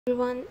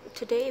Everyone,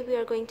 today we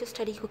are going to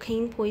study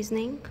cocaine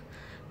poisoning.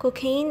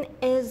 Cocaine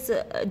is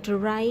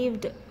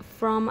derived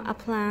from a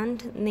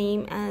plant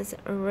named as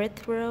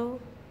Erythroxylum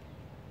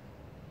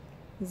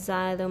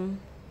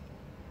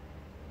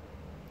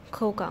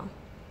coca.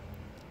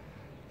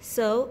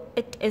 So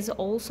it is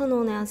also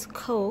known as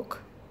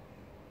coke,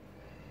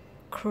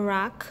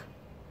 crack,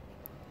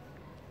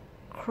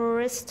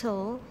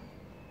 crystal,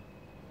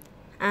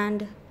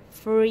 and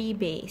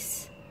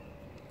freebase.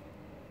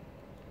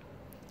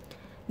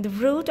 The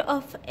route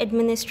of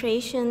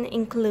administration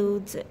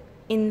includes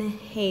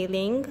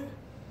inhaling,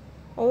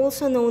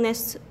 also known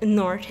as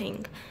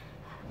snorting,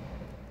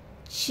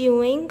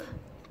 chewing,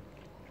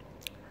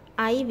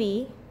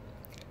 IV,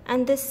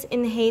 and this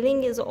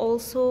inhaling is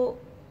also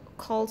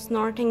called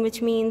snorting, which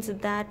means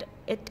that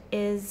it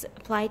is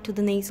applied to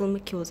the nasal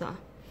mucosa.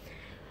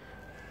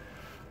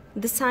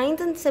 The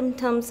signs and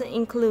symptoms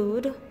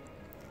include,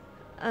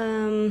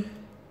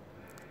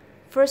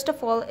 first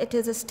of all, it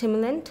is a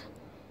stimulant,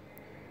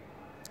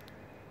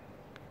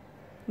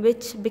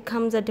 which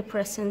becomes a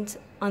depressant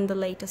on the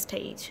later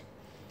stage.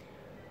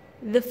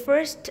 The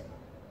first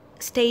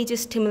stage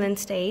is stimulant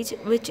stage,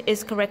 which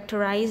is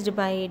characterized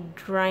by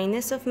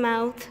dryness of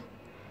mouth,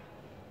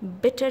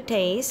 bitter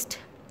taste,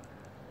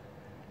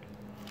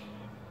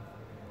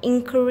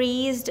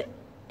 increased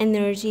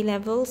energy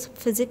levels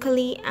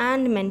physically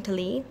and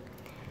mentally.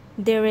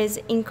 There is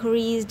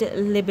increased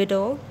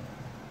libido.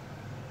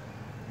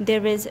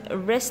 There is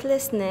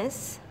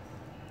restlessness.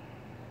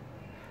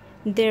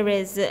 There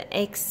is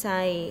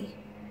excitation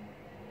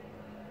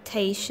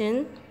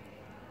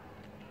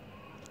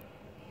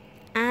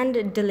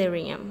and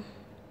delirium.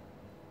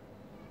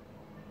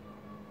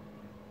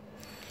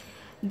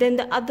 Then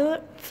the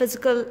other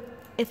physical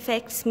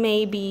effects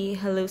may be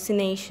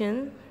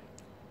hallucination,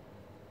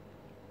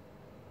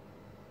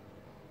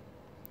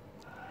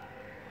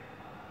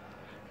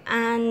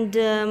 and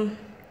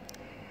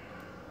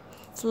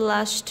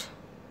flushed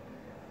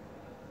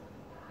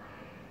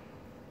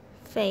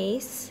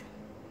face,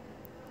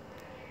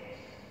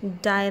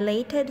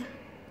 dilated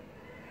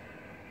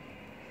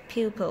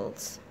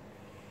pupils.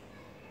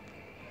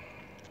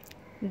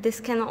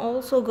 This can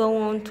also go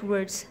on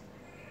towards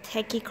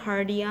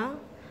tachycardia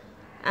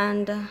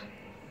and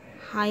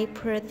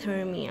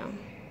hyperthermia.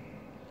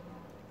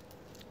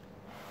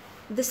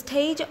 The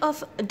stage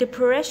of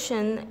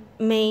depression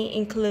may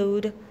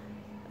include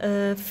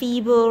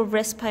feeble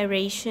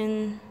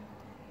respiration.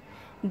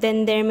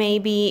 Then there may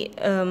be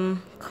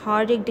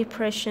cardiac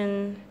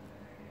depression.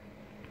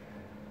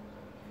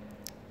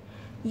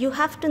 You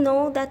have to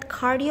know that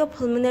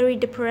cardiopulmonary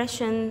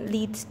depression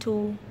leads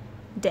to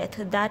death.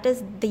 That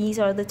is, these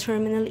are the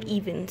terminal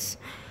events.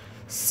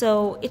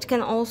 So it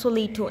can also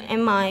lead to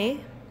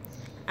MI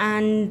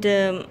and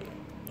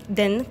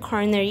then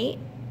coronary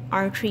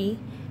artery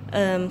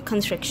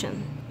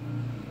constriction.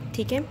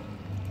 Okay?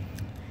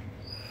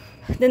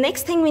 The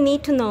next thing we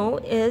need to know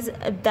is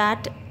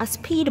that a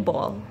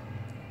speedball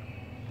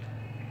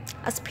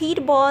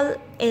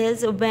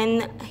is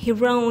when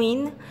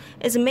heroin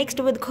is mixed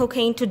with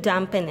cocaine to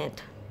dampen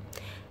it.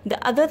 The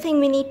other thing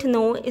we need to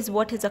know is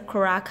what is a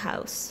crack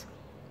house.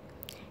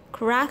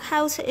 Crack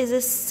house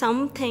is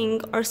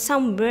something or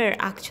somewhere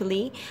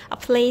actually, a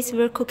place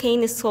where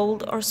cocaine is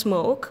sold or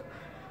smoked.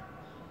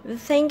 The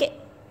thing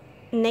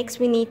next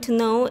we need to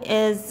know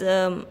is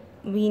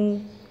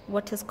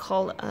what is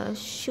called a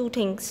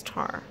shooting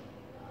star.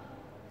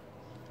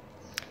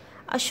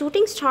 A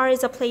shooting star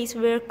is a place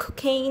where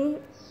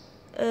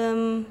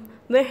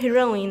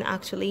heroin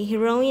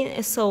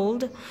is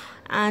sold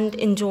and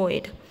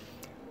enjoyed.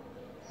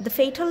 The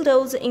fatal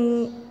dose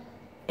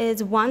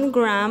is 1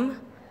 gram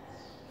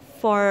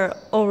for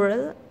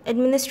oral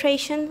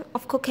administration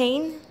of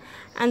cocaine,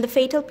 and the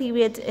fatal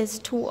period is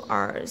 2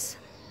 hours.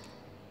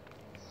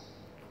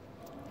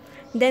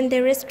 Then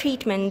there is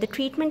treatment. The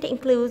treatment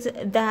includes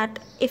that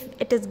if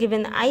it is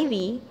given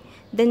IV,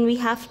 then we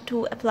have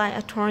to apply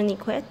a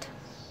tourniquet.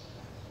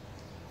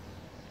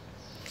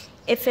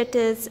 If it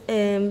is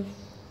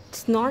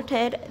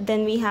snorted,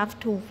 then we have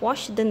to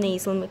wash the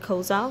nasal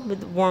mucosa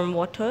with warm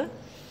water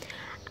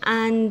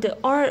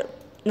or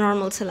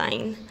normal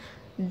saline.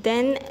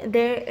 Then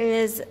there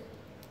is,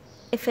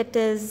 if it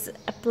is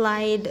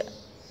applied,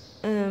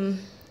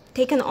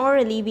 taken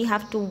orally, we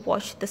have to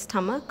wash the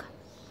stomach.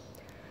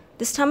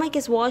 The stomach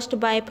is washed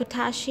by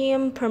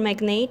potassium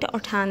permanganate or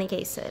tannic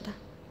acid.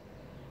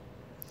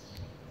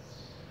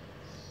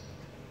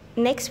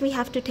 Next, we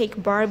have to take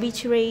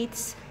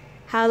barbiturates,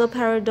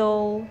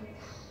 haloperidol,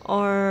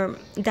 or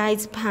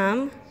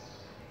diazepam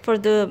for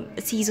the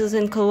seizures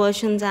and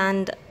convulsions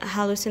and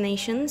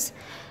hallucinations.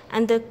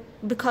 And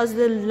because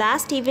the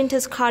last event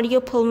is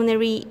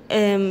cardiopulmonary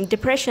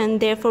depression,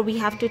 therefore we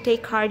have to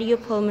take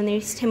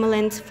cardiopulmonary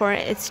stimulants for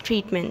its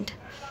treatment.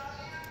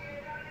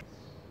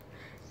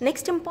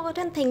 Next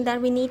important thing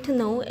that we need to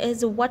know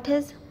is what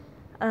is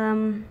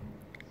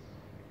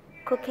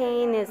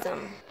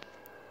cocainism.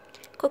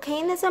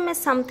 Cocainism is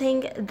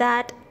something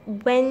that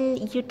when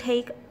you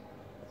take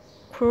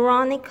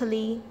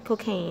chronically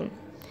cocaine,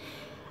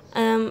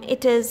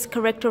 It is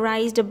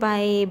characterized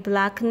by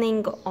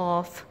blackening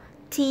of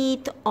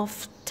teeth,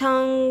 of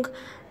tongue,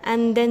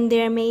 and then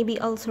there may be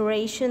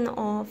ulceration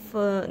of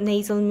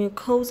nasal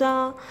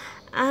mucosa,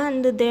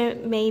 and there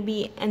may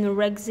be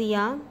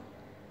anorexia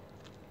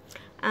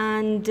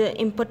and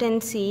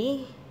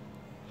impotency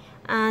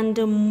and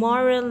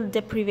moral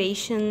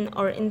deprivation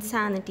or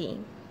insanity.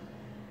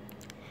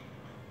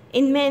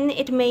 In men,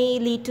 it may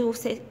lead to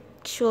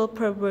sexual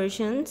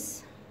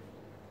perversions.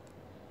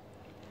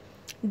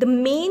 The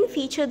main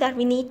feature that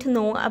we need to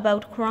know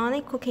about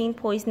chronic cocaine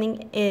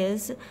poisoning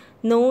is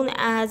known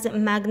as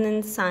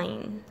Magnum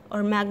sign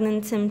or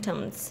Magnum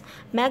symptoms.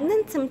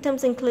 Magnum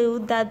symptoms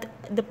include that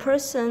the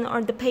person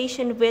or the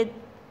patient would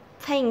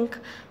think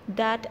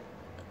that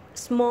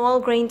small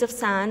grains of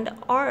sand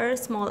or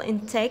small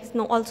insects,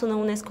 also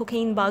known as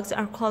cocaine bugs,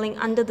 are crawling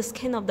under the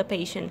skin of the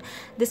patient.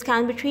 This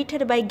can be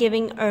treated by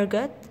giving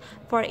ergot,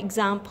 for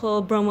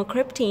example,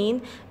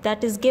 bromocriptine,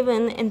 that is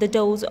given in the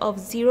dose of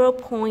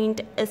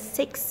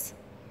 0.625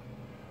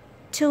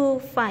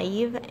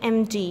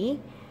 mg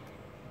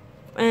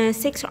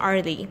 6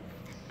 hourly.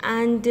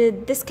 And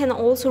this can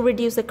also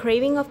reduce the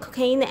craving of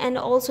cocaine and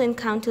also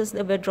encounters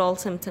the withdrawal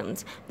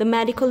symptoms. The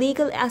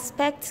medico-legal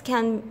aspects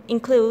can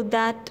include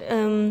that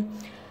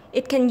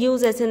it can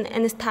use as an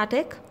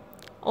anesthetic,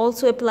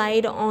 also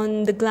applied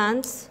on the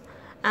glands,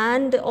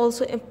 and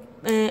also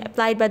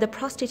applied by the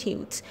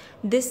prostitutes.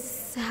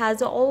 This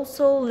has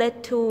also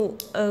led to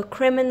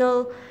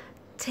criminal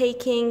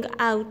taking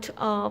out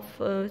of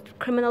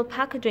criminal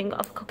packaging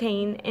of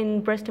cocaine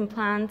in breast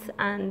implants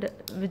and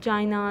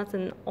vaginas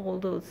and all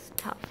those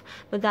stuff.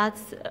 But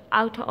that's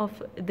out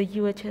of the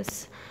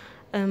UHS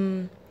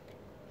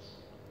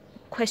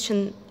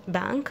question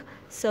bank.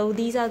 So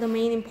these are the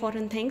main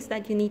important things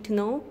that you need to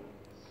know,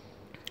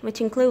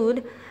 which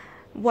include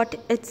what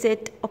is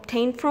it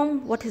obtained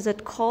from, what is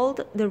it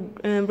called, the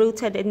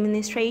routes of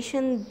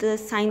administration, the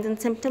signs and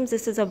symptoms.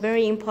 This is a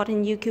very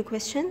important UQ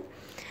question.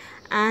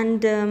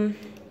 And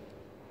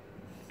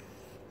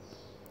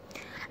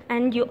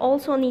you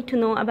also need to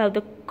know about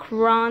the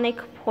chronic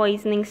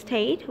poisoning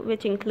state,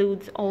 which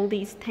includes all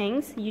these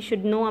things. You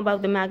should know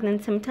about the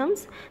Magnum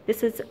symptoms.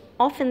 This is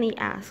oftenly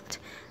asked.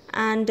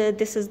 And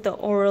this is the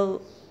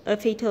oral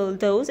fatal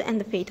dose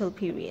and the fatal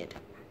period.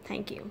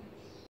 Thank you.